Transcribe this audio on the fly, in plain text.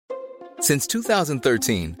Since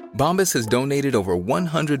 2013, Bombas has donated over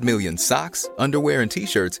 100 million socks, underwear, and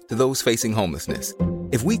T-shirts to those facing homelessness.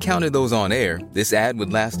 If we counted those on air, this ad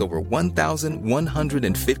would last over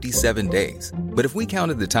 1,157 days. But if we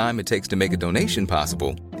counted the time it takes to make a donation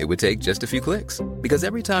possible, it would take just a few clicks. Because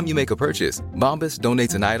every time you make a purchase, Bombas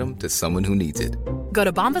donates an item to someone who needs it. Go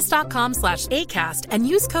to bombas.com/ACAST and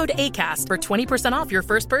use code ACAST for 20% off your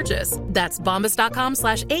first purchase. That's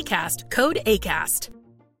bombas.com/ACAST, code ACAST.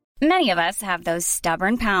 Many of us have those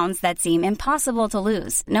stubborn pounds that seem impossible to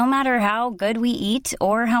lose, no matter how good we eat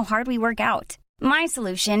or how hard we work out. My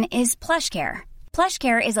solution is PlushCare.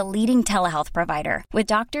 PlushCare is a leading telehealth provider with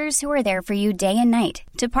doctors who are there for you day and night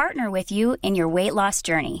to partner with you in your weight loss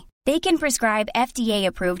journey. They can prescribe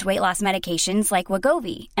FDA-approved weight loss medications like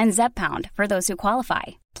Wegovy and Zepbound for those who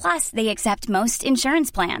qualify. Plus, they accept most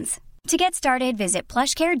insurance plans. To get started, visit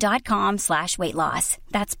plushcare.com/weightloss.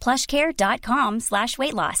 That's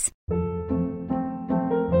plushcare.com/weightloss.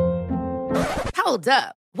 Hold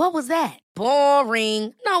up. What was that?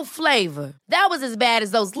 Boring. No flavor. That was as bad as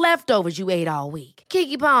those leftovers you ate all week.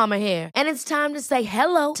 Keke Palmer here, and it's time to say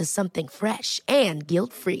hello to something fresh and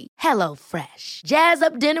guilt-free. Hello Fresh. Jazz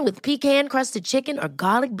up dinner with pecan-crusted chicken or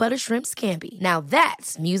garlic butter shrimp scampi. Now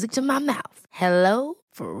that's music to my mouth. Hello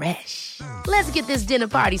Fresh. Let's get this dinner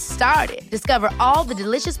party started. Discover all the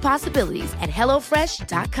delicious possibilities at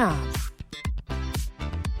hellofresh.com.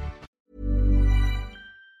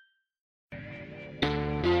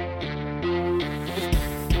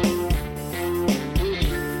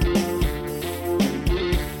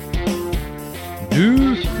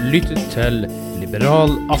 Du lytter til Liberal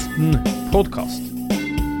Aften podcast.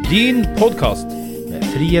 Din podcast med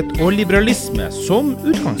frihet og liberalisme som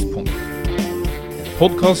utgangspunkt. En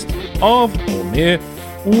podcast av og med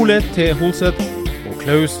Ole T. Holseth og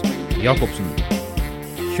Klaus Jakobsen.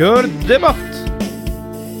 Kjør debatt!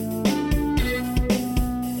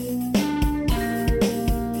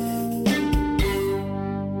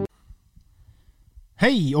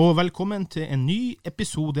 Hei og velkommen til en ny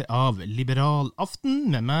episode av Liberal Aften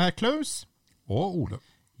med meg, Klaus. Og Ole.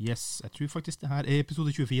 Yes, jeg tror faktisk det her er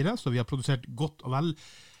episode 24, så vi har produsert godt og vel,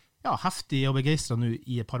 ja, heftig og begeistret nå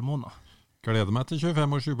i et par måneder. Gleder meg til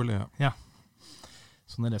 25-årsjubileet. Ja,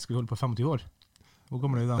 sånn er det. Skal vi holde på 25 år? Hvor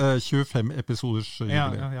gammel er vi da? 25 episoders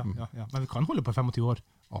jubileet. Ja. Men vi kan holde på 25 år.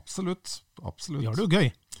 Absolutt. Vi har det jo gøy.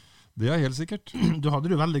 Det er helt sikkert. Du hadde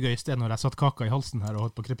det jo veldig gøy i sted når jeg satt kaka i halsen her og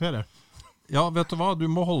holdt på å krepere. Ja, vet du hva? Du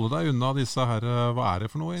må holde deg unna disse her, hva er det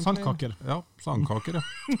for noe egentlig? Sandkaker. Ja, sandkaker, ja.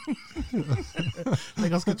 Det er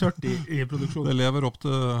ganske tørt i produksjonen. Det lever opp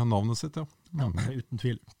til navnet sitt, ja. Ja, uten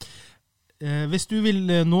tvil. Hvis du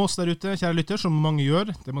vil nå oss der ute, kjære lytter, som mange gjør,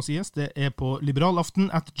 det må sies, det er på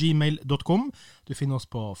liberalaften@gmail.com. Du finner oss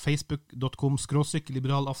på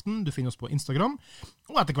facebook.com/liberalaften, du finner oss på Instagram,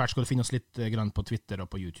 og etter hvert skal du finne oss litt grann på Twitter og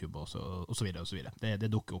på YouTube og så videre og så videre. Det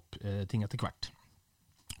dukker opp ting etter hvert.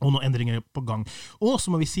 Og noen endringer på gang. Og så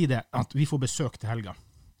må vi si det at vi får besøk til helga.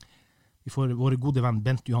 Vi får vår gode venn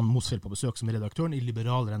Bent Johan Mosfeldt på besøk som er redaktøren i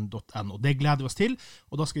liberaleren.no. Det gleder vi oss til,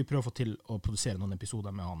 og da skal vi prøve å få til å produsere noen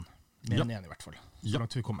episoder med han. Mer enn en i hvert fall, så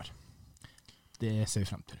langt vi kommer. Det ser vi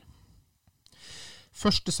frem til.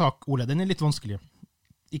 Første sak, Ole, den er litt vanskelig.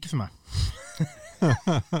 Ikke for meg.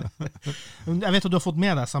 Jeg vet at du har fått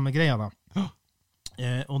med deg samme greia da.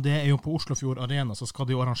 Og det er jo på Oslofjord Arena, så skal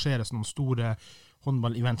det jo arrangeres noen store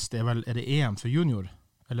håndball-events. Det er det EM for junior?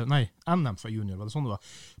 Eller nei, NM for junior, var det sånn det var?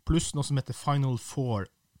 Pluss noe som heter Final Four,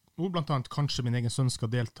 hvor blant annet kanskje min egen sønn skal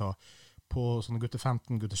delta på sånne gutte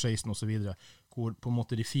 15, gutte 16 og så videre, hvor på en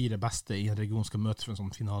måte de 4 beste i en region skal møtes for en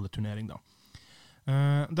sånn finaleturnering da.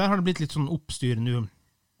 Der har det blitt litt sånn oppstyr nå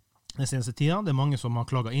den seneste tida. Det er mange som har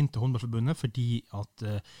klaget inn til håndballforbundet fordi at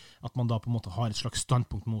man da på en måte har et slags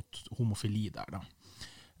standpunkt mot homofili der da.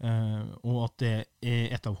 Og at det er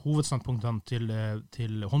et av hovedstandpunktene til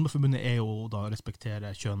håndballforbundet er jo da å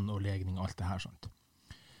respektere kjønn og legning og alt det her, sant?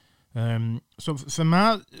 Så for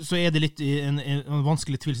meg så er det litt en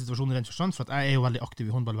vanskelig tvilsituasjon i den forstand, for at jeg er jo veldig aktiv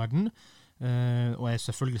i håndballverden, og jeg er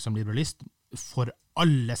selvfølgelig som liberalist for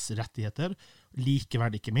alles rettigheter,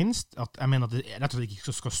 likeverd ikke minst, at jeg mener at det rett og slett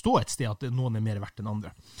ikke skal stå et sted at noen er mer verdt enn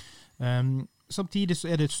andre. Samtidig så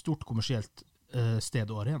er det et stort kommersielt sted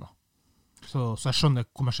og arena. Så jeg skjønner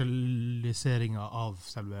kommersialiseringen av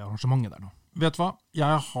selve arrangementet der nå. Vet du hva?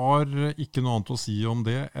 Jeg har ikke noe annet å si om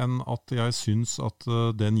det enn at jeg synes at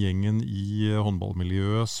den gjengen i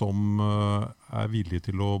håndballmiljøet som er villig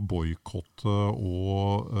til å boykotte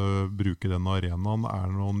og bruke den arenaen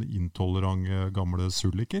er noen intolerante gamle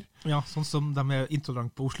sulliker. Ja, sånn som de er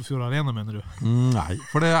intolerante på Oslofjord Arena, mener du? Nei,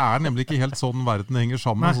 for det er nemlig ikke helt sånn verden henger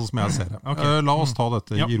sammen, sånn som jeg ser det. Okay. La oss ta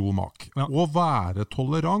dette i ro mak. Ja. Å være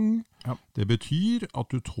tolerant Ja. Det betyr at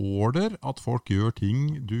du tåler at folk gjør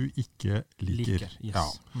ting du ikke liker. Yes. Ja.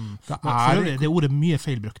 For øvrig, det ordet mye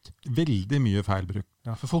feilbrukt. Veldig mye feilbruk.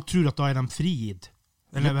 Ja, for folk tror at da de frigitt.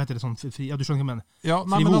 Eller vet det sånn, ja, du skjønner hva jeg mener. Ja,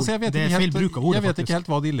 nei, men altså, jeg vet ikke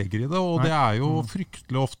helt hva de legger i det, og det jo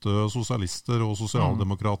fryktelig ofte sosialister og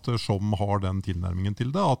sosialdemokrater som har den tilnærmingen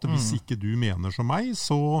til det, at hvis ikke du mener som meg,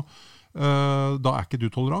 så da ikke du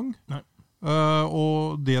tolerant.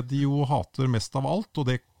 Og det de jo hater mest av alt, og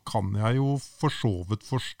det kan jeg jo for så vidt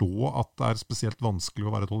forstå at det spesielt vanskelig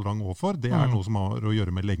å være tolerant overfor, det noe som har å gjøre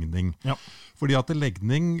med legning. Ja. Fordi at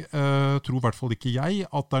legning tror i hvert fall ikke jeg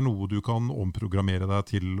at det noe du kan omprogrammere deg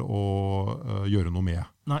til å gjøre noe med.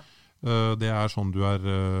 Nei. Det sånn du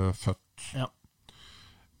født. Ja.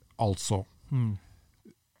 Altså,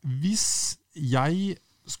 hvis jeg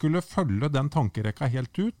skulle følge den tankerekka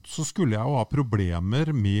helt ut, så skulle jeg jo ha problemer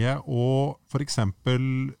med å for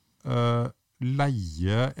eksempel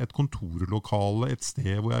leie et kontorlokale et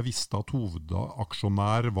sted hvor jeg visste at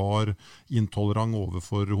hovedaksjonær var intolerant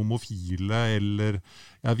overfor homofile, eller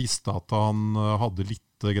jeg visste at han hadde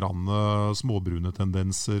litt grann småbrune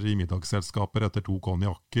tendenser i middagsselskaper etter 2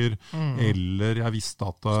 konjakker, eller jeg visste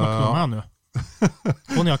at Snakker du om meg nå?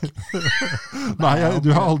 Konjakk. Nei,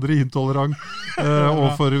 du aldri intolerant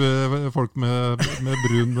overfor folk med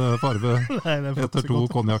brun farve etter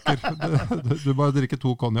 2 konjakker. Du bare drikker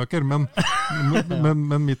 2 konjakker, men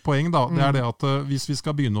mitt poeng da, det det at hvis vi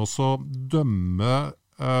skal begynne også å dømme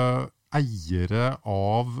eiere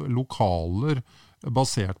av lokaler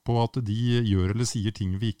basert på at de gjør eller sier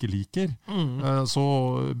ting vi ikke liker,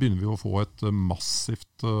 så begynner vi å få et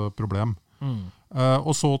massivt problem.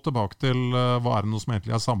 Og så tilbake til hva det noe som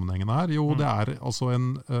egentlig sammenhengende her? Jo, det altså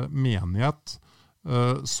en menighet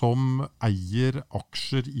som eier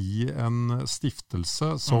aksjer i en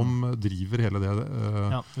stiftelse som driver hele det.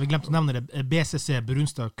 Ja, vi glemte å nevne det. BCC,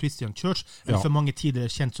 Brunstad Christian Church, for mange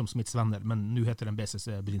tider kjent som Smiths venner, men nå heter den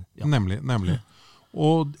BCC Bryn. Ja. Nemlig.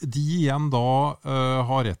 Og de igjen da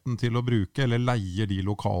har retten til å bruke, eller leier de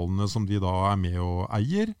lokalene som de da med og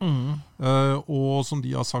eier. Og som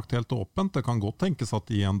de har sagt helt åpent, det kan godt tenkes at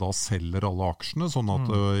de igjen da selger alle aksjene, sånn at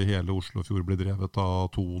hele Oslofjord blir drevet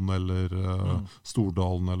av Thon eller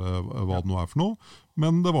Stordalen, eller hva det nå for noe.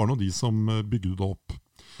 Men det var nå de som bygde det opp.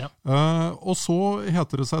 Ja. Og så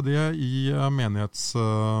heter det seg det i menighets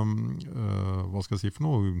hva skal jeg si for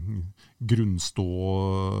noe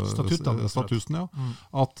grunnstå-statuten, ja.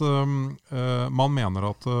 At man mener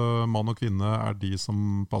at mann og kvinne de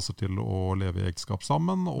som passer til å leve i ekteskap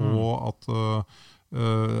sammen, og at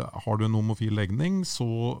har du en homofil legning,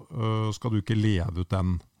 så skal du ikke leve ut den.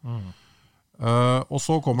 Og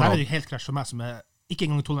så kommer det helt krasj for meg som ikke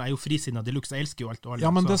engang tonen jo frisinnet de luxe, jeg elsker jo alt og alle.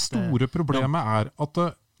 Ja, men det store problemet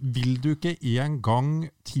at vil du ikke en gang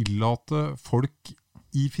tillate folk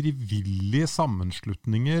i frivillige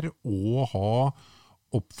sammenslutninger å ha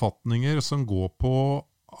oppfatninger som går på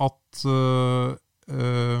at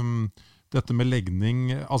dette med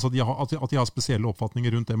legning, altså at de har spesielle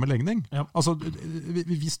oppfatninger rundt det med legning. Ja. Altså,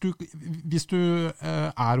 hvis du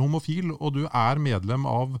homofil, og du medlem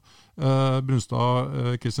av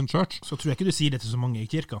Brunstad Christian Church, så tror jeg ikke du sier det til så mange i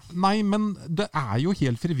kirka. Nei, men det jo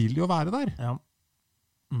helt frivillig å være der. Ja.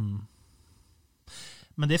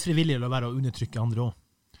 Men det frivillig å være å undertrykke andre også.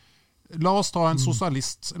 La oss ta en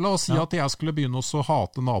sosialist. La oss si at jeg skulle begynne å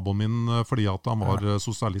hate naboen min fordi at han var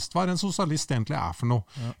sosialist. Hva en sosialist egentlig for noe?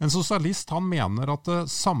 Ja. En sosialist, han mener at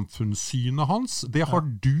samfunnssynet hans, det har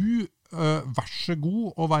du vær så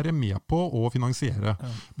god å være med på å finansiere.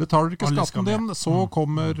 Ja. Betaler du ikke skatten din, så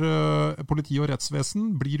kommer politi og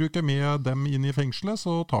rettsvesen. Blir du ikke med dem inn i fengselet,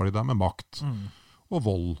 så tar de deg med makt og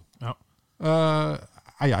vold. Ja.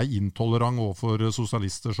 Jeg intolerant overfor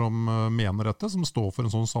sosialister som mener dette, som står for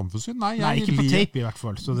en sånn samfunnssyn? Nei, ikke på tape i hvert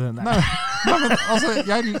fall. Så det, nei, men altså,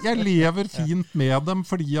 jeg lever fint med dem,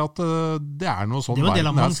 fordi at det noe sånn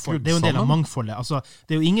verden skrudd sammen. Det jo en del av mangfoldet. Altså,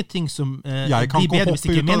 det jo ingenting som blir bedre hvis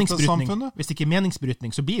det ikke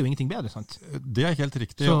meningsbrytning, så blir jo ingenting bedre, sant? Det helt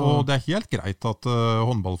riktig, og det helt greit at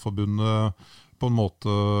håndballforbundet på en måte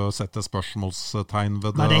sette spørsmålstegn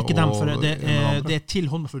ved det. Nei, det ikke dem, for det til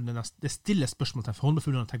håndballforbundet. Det stiller spørsmålstegn, for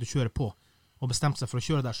håndballforbundet har tenkt å kjøre på og bestemt seg for å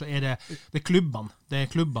kjøre der, så det klubbene. Det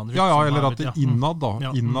klubbene. Ja, eller at innad da.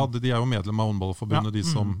 Innad, de jo medlem av håndballforbundet, de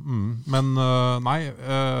som... Men nei,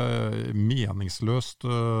 meningsløst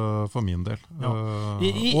for min del. Ja.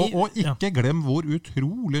 Og ikke glem hvor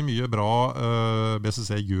utrolig mye bra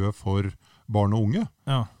BCC gjør for barn og unge.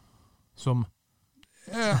 Ja, som...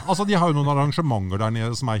 altså de har jo noen arrangementer der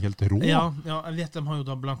nede som helt rå. Ja, jeg vet de har jo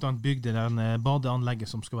da blant annet bygd det der badeanlegget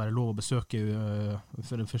som skal være lov å besøke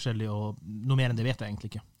for forskjellig, og noe mer enn det vet jeg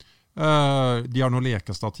egentlig ikke. De har noen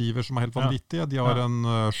lekestativer som helt vanvittige. De har en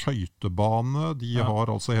skøytebane, de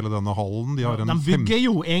har altså hele denne hallen. De bygger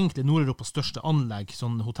jo egentlig Nord-Europas største anlegg,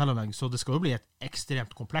 sånn hotellanlegg, så det skal jo bli et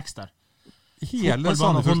ekstremt kompleks der. Hele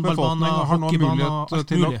Sandefjords befolkning har nå mulighet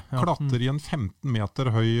til å klatre i en 15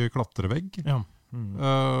 meter høy klatrevegg.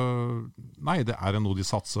 Nei, det noe de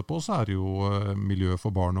satser på, så det jo miljø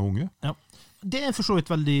for barn og unge. Ja. Det for så vidt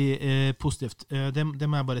veldig positivt, det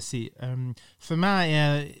må jeg bare si. For meg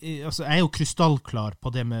altså, jeg jo krystallklar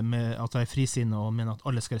på det med at jeg frisinnet og mener at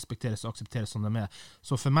alle skal respekteres og aksepteres som de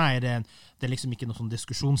Så for meg det liksom ikke noe sånn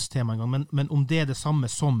diskusjonstema engang, men om det det samme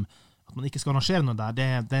som at man ikke skal arrangere noe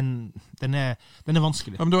der, den er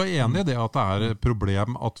vanskelig. Ja, men du enig i det at det et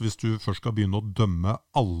problem at hvis du først skal begynne å dømme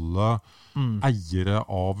alle eiere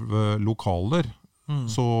av lokaler,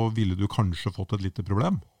 så ville du kanskje fått et lite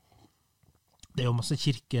problem? Det jo masse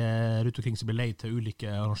kirker rundt omkring som blir leid til ulike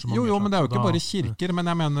arrangementer. Jo, men det jo ikke bare kirker, men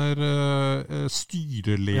jeg mener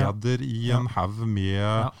styreleder i en haug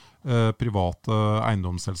med private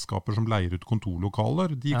eiendomsselskaper som leier ut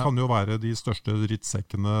kontorlokaler. De kan jo være de største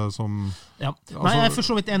drittsekkene som... Ja. Nei, jeg for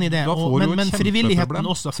så vidt enig i det. Men frivilligheten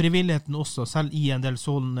også, selv i en del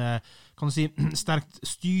sånn, kan du si, sterkt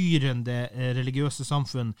styrende religiøse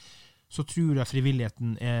samfunn, så tror jeg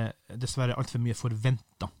frivilligheten dessverre alt for mye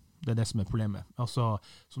forventet. Det det som problemet. Altså,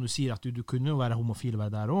 som du sier, at du kunne jo være homofil og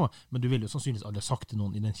være der også, men du vil jo sannsynligvis aldri sagt til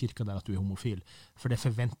noen i den kirka der at du homofil, for det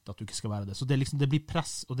forventer at du ikke skal være det. Så det, liksom, det blir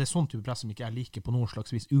press, og det sånn type press som ikke liker på noen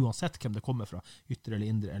slags vis, uansett hvem det kommer fra, ytre eller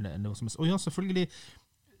indre, eller noe som helst. Og ja, selvfølgelig,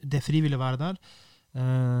 det frivillig å være der,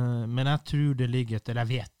 men jeg tror det ligger etter,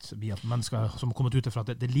 jeg vet at mennesker som har kommet ut fra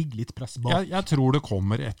at det ligger litt press bak. Jeg tror det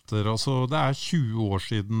kommer etter, altså det 20 år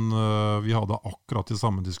siden vi hadde akkurat de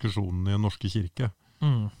samme diskusjonene i Den norske kirke.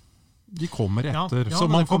 De kommer etter, så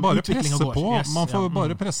man får bare presse på. Man får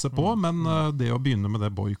bare presse på, men det å begynne med det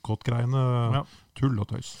boykott-greiene, tull og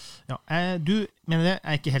tøys. Ja, du mener det,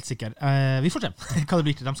 jeg ikke helt sikker. Vi får se hva det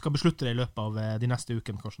blir til. De skal beslutte det i løpet av de neste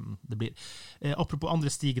ukene, hvordan det blir. Apropos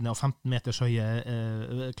andre stigende og 15 meters høye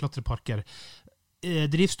klatreparker.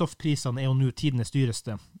 Drivstoffprisene jo nå tidenes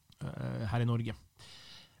dyreste her i Norge.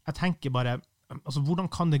 Jeg tenker bare, altså,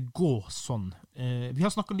 hvordan kan det gå sånn? Vi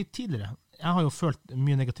har snakket litt tidligere. Jeg har jo følt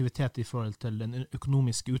mye negativitet i forhold til den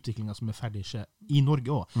økonomiske utviklingen som ferdig skje i Norge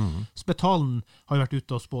også. Spetalen har jo vært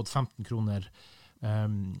ute og spådd 15 kroner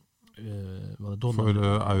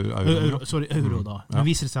for euro da. Nå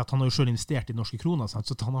viser det seg at han har jo selv investert i norske kroner, så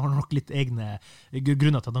han har nok litt egne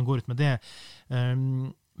grunner til at han går ut med det.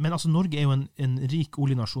 Men altså, Norge jo en rik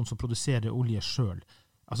oljenasjon som produserer olje selv.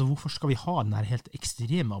 Altså, hvorfor skal vi ha den her helt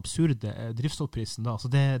ekstreme, absurde drivstoffprisen da? Altså,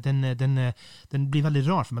 den blir veldig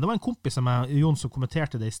rar for meg. Det var en kompis av meg, Jon, som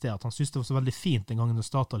kommenterte det i sted, at han syntes det var så veldig fint den gangen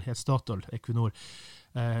Statoil, Equinor,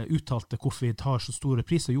 uttalte hvorfor vi tar så store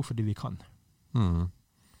priser, jo fordi vi kan.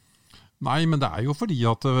 Nei, men det jo fordi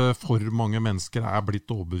at for mange mennesker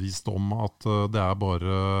blitt overbevist om at det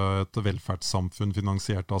bare et velferdssamfunn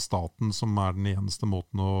finansiert av staten som den eneste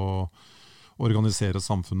måten å organisere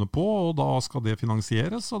samfunnet på, og da skal det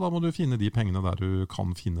finansieres, og da må du finne de pengene der du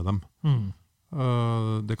kan finne dem.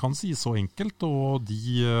 Det kan sies så enkelt, og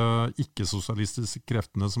de ikke-sosialistiske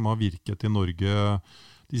kreftene som har virket i Norge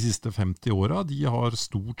de siste 50 årene, de har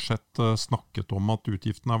stort sett snakket om at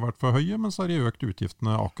utgiftene har vært for høye, men så har de økt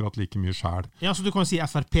utgiftene akkurat like mye selv. Ja, så du kan si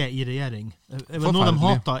FRP i regjering. Noe de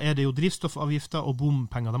hater det jo drivstoffavgifter og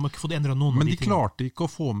bompenger. De har ikke fått endret noen men av de tingene. Men de klarte ikke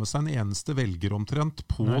å få med seg en eneste velger omtrent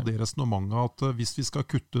på det resonemanget at hvis vi skal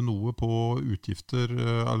kutte noe på utgifter,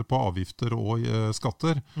 eller på avgifter og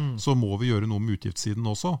skatter, så må vi gjøre noe med utgiftssiden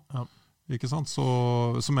også. Ja. Ikke sant? Så,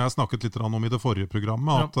 som jeg snakket litt om i det forrige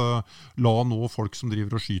programmet, at la nå folk som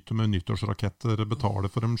driver og skyter med nyttårsraketter betale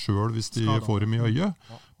for dem selv hvis de får dem i øyet.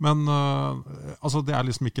 Men altså, det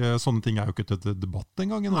liksom ikke, sånne ting jo ikke til debatt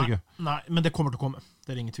engang i Norge. Nei, men det kommer til å komme.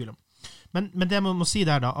 Det ingen tvil om. Men det man må si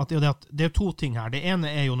der da, at det to ting her. Det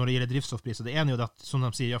ene jo når det gjelder drivstoffpriser. Det ene jo at, som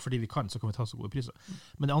de sier, ja, fordi vi kan, så kan vi ta så gode priser.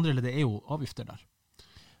 Men det andre det jo avgifter der.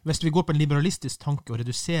 Hvis vi går på en liberalistisk tanke og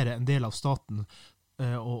reduserer en del av staten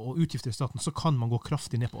og utgifter i staten, så kan man gå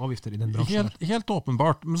kraftig ned på avgifter i den bransjen. Helt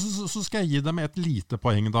åpenbart. Men så skal jeg gi dem et lite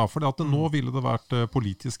poeng da, for nå ville det vært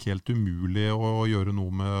politisk helt umulig å gjøre noe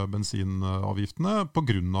med bensinavgiftene på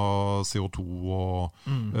grunn av CO2 og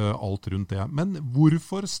alt rundt det. Men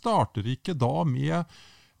hvorfor starter ikke da med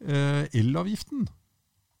elavgiften?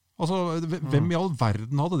 Altså, hvem i all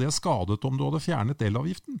verden hadde det skadet om du hadde fjernet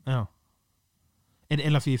elavgiften? Ja. det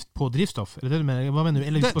elavgift på drivstoff? Er det det du mener? Hva mener du?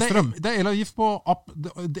 Elavgift på strøm? Det elavgift på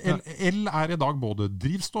el i dag både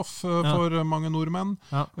drivstoff for mange nordmenn.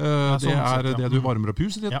 Det det du varmer opp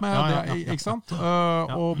huset ditt med, ikke sant?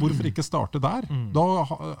 Og hvorfor ikke starte der? Da,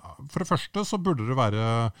 for det første så burde det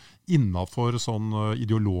være innenfor sånn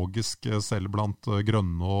ideologisk selv blant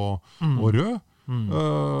grønne og rød.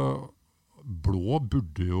 Blå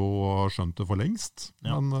burde jo skjønt det for lengst,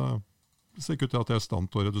 men det ser ikke ut til at jeg er i stand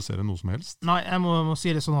til å redusere noe som helst. Nei, jeg må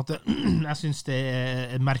si det sånn at jeg synes det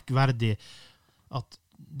er merkverdig at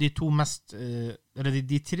de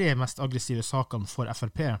tre mest aggressive sakene for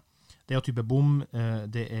FRP, det er type bom,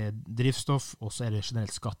 det er drivstoff, og så er det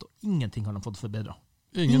generelt skatt, og ingenting har de fått forbedret.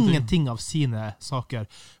 Ingenting av sine saker,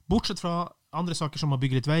 bortsett fra andre saker som å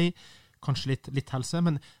bygge litt vei, kanskje litt helse,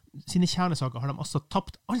 men sine kjernesaker har de altså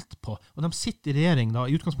tapt alt på, og de sitter i regjering da,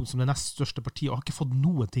 i utgangspunkt som det nest største partiet, og har ikke fått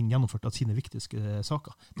noen ting gjennomført av sine viktigste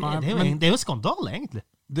saker. Det er jo en skandale, egentlig.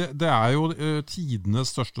 Det er jo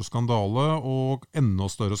tidenes største skandale, og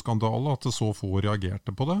enda større skandale at det så få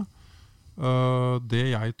reagerte på det. Det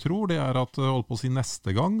jeg tror, det er at holdt på å si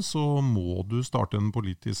neste gang, så må du starte en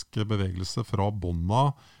politisk bevegelse fra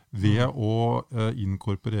bånda ved å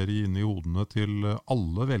inkorporere inn i hodene til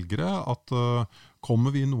alle velgere at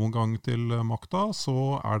kommer vi noen gang til makta,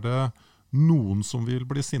 så er det noen som vil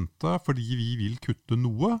bli sinte fordi vi vil kutte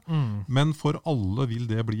noe, men for alle vil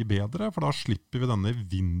det bli bedre, for da slipper vi denne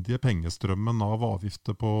vindige pengestrømmen av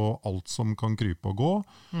avgifter på alt som kan krype og gå,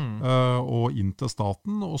 og inn til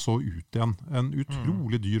staten, og så ut igjen. En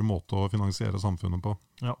utrolig dyr måte å finansiere samfunnet på.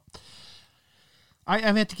 Ja. Nei,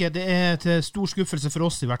 jeg vet ikke. Det er til stor skuffelse for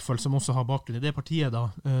oss i hvert fall, som også har bakgrunn i det partiet da.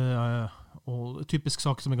 Og typisk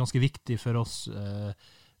sak som er ganske viktig for oss,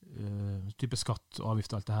 type skatt,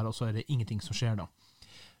 avgift og alt det her, og så er det ingenting som skjer da.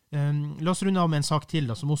 La oss runde av med en sak til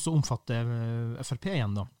da, som også omfatter FRP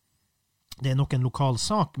igjen da. Det er nok en lokal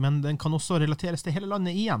sak, men den kan også relateres til hele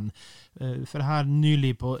landet igjen. For her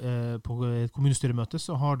nylig på et kommunestyremøte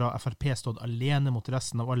så har da FRP stått alene mot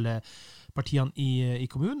resten av alle partiene i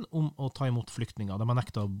kommunen om å ta imot flyktninger. De har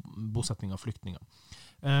nektet bosetning av flyktninger.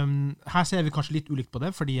 Her ser vi kanskje litt ulikt på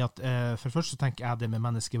det, fordi at for først så tenker jeg det med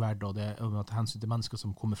menneskeverd og det med hensyn til mennesker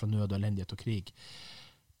som kommer fra nød og elendighet og krig.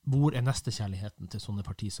 Hvor er nestekjærligheten til sånne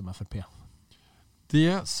partier som FRP?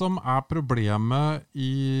 Det som er problemet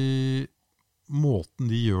i måten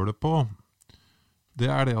de gjør det på, det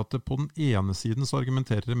er det at det på den ene siden så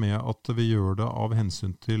argumenterer de med at vi gjør det av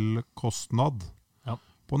hensyn til kostnad. Ja.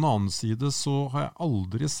 På den annen side så har jeg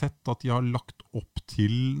aldri sett at de har lagt opp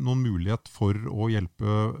til noen mulighet for å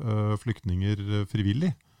hjelpe flyktninger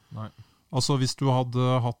frivillig. Nei. Altså hvis du hadde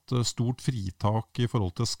hatt stort fritak i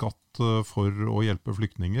forhold til skatt for å hjelpe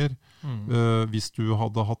flyktninger, hvis du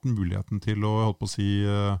hadde hatt muligheten til å, holdt på å si,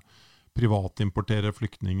 privatimportere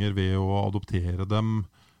flyktninger ved å adoptere dem,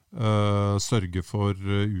 sørge for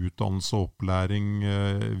utdannelse og opplæring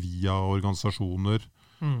via organisasjoner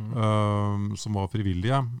som var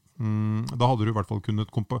frivillige, da hadde du i hvert fall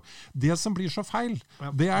kunnet Det som blir så feil,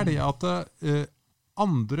 det er det at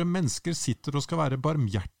andre mennesker sitter og skal være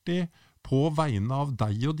barmhjertig på vegne av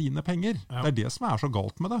deg og dine penger. Ja. Det er det som er så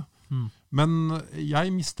galt med det. Men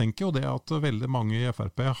jeg mistenker jo det at veldig mange i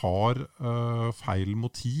FRP har feil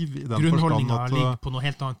motiv i den forstand at grunnholdningen ligger på noe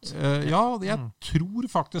helt annet. Ja, jeg tror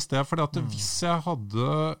faktisk det, for hvis jeg hadde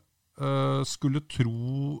skulle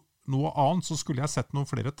tro noe annet, så skulle jeg sett noen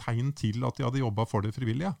flere tegn til at de hadde jobbet for det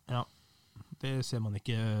frivillige. Ja. Det ser man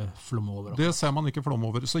ikke flomme over. Det ser man ikke flomme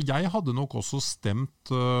over. Så jeg hadde nok også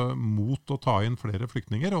stemt mot å ta inn flere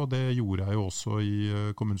flyktninger, og det gjorde jeg jo også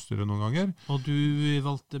i kommunestyret noen ganger. Og du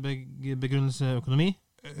valgte begrunnelse økonomi?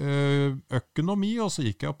 Økonomi, og så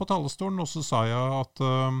gikk jeg opp på talerstolen, og så sa jeg at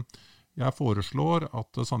jeg foreslår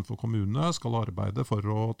at Sandefjord kommune skal arbeide for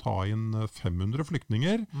å ta inn 500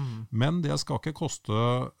 flyktninger, men det skal ikke koste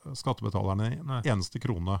skattebetalerne eneste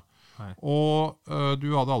krone. Nei. Og du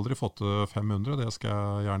hadde aldri fått 500, det skal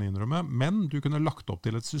jeg gjerne innrømme, men du kunne lagt opp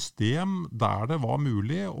til et system der det var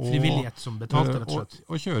mulig frivillighet som betalte, rett og slett.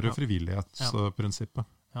 Å kjøre frivillighetsprinsippet.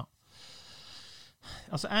 Ja.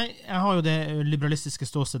 Altså, jeg har jo det liberalistiske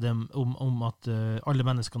ståstedet om at alle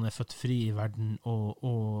menneskene er født fri i verden,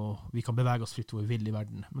 og vi kan bevege oss fritt hvor vi vil i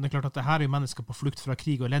verden. Men det er klart at det her er jo mennesker på flukt fra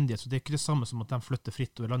krig og elendighet, så det er ikke det samme som at de flytter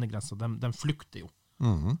fritt over landegrenser. De flykter jo.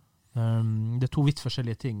 Det er to vidt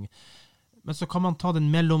forskjellige ting. Men så kan man ta den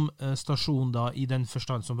mellomstasjonen da, i den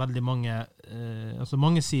forstand som veldig mange, altså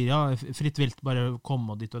mange sier, ja, fritt vilt bare kom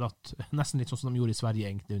og ditt og datt, nesten litt sånn som de gjorde i Sverige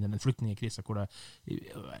egentlig, under den flyktningekrisen, hvor det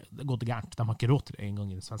går gærent, de har ikke råd til det en gang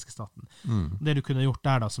i den svenske staten. Det du kunne gjort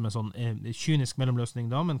der da, som en sånn kynisk mellomløsning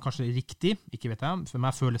da, men kanskje riktig, ikke vet jeg, for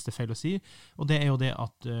meg føles det feil å si, og det jo det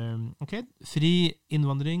at, fri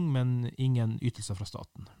innvandring, men ingen ytelser fra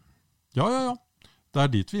staten. Ja. Det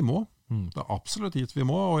dit vi må. Det absolutt dit vi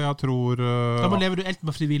må, og jeg tror... Da må lever du enten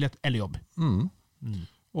på frivillighet eller jobb.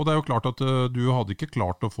 Og det jo klart at du hadde ikke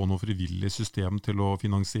klart å få noe frivillig system til å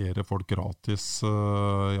finansiere folk gratis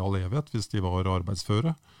i all evighet, hvis de var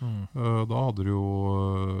arbeidsføre. Da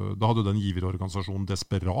hadde den giverorganisasjonen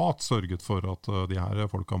desperat sørget for at de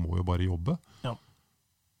her folka må jo bare jobbe. Ja.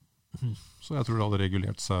 Så jeg tror det hadde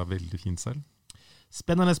regulert seg veldig fint selv.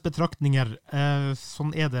 Spennende betraktninger.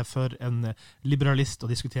 Sånn det for en liberalist å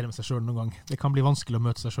diskutere med seg selv noen gang. Det kan bli vanskelig å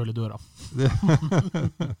møte seg selv i døra.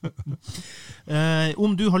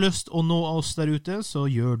 Om du har lyst å nå oss der ute, så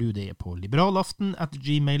gjør du det på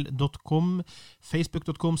liberalaften@gmail.com,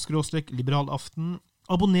 facebook.com/liberalaften.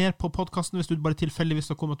 Abonner på podcasten hvis du bare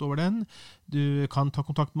tilfeldigvis har kommet over den. Du kan ta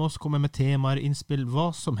kontakt med oss, komme med temaer, innspill,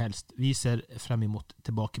 hva som helst. Vi ser frem imot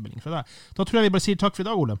tilbakemelding fra deg. Da tror jeg vi bare sier takk for i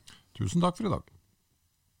dag, Ole. Tusen takk for i dag.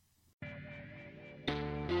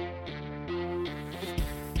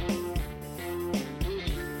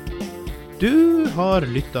 Du har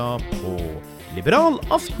lyttet på Liberal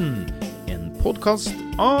Aften, en podcast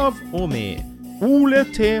av og med Ole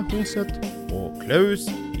T. Hoseth og Klaus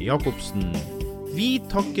Jakobsen. Vi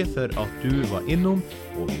takker for at du var innom,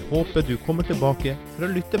 og vi håper du kommer tilbake for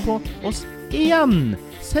å lytte på oss igjen.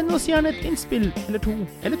 Send oss gjerne et innspill, eller 2,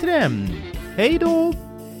 eller 3. Hei då!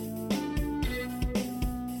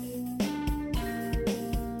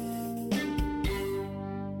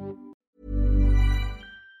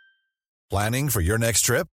 Planning for your next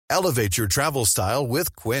trip? Elevate your travel style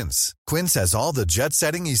with Quince. Quince has all the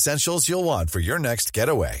jet-setting essentials you'll want for your next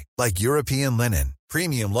getaway, like European linen,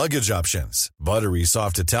 premium luggage options, buttery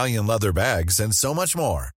soft Italian leather bags, and so much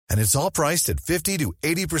more. And it's all priced at 50 to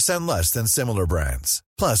 80% less than similar brands.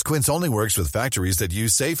 Plus, Quince only works with factories that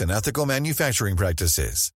use safe and ethical manufacturing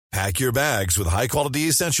practices. Pack your bags with high-quality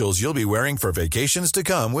essentials you'll be wearing for vacations to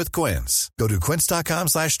come with Quince. Go to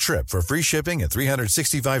quince.com/trip for free shipping and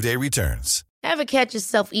 365-day returns. Ever catch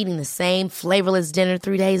yourself eating the same flavorless dinner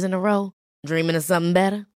 3 days in a row? Dreaming of something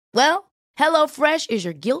better? Well, HelloFresh is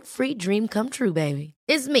your guilt-free dream come true, baby.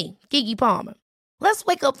 It's me, Keke Palmer. Let's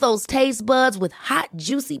wake up those taste buds with hot,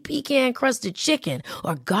 juicy pecan-crusted chicken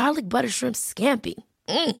or garlic butter shrimp scampi.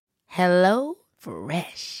 Hello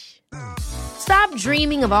Fresh. Stop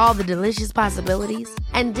dreaming of all the delicious possibilities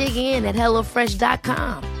and dig in at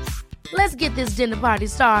HelloFresh.com. Let's get this dinner party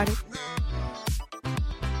started.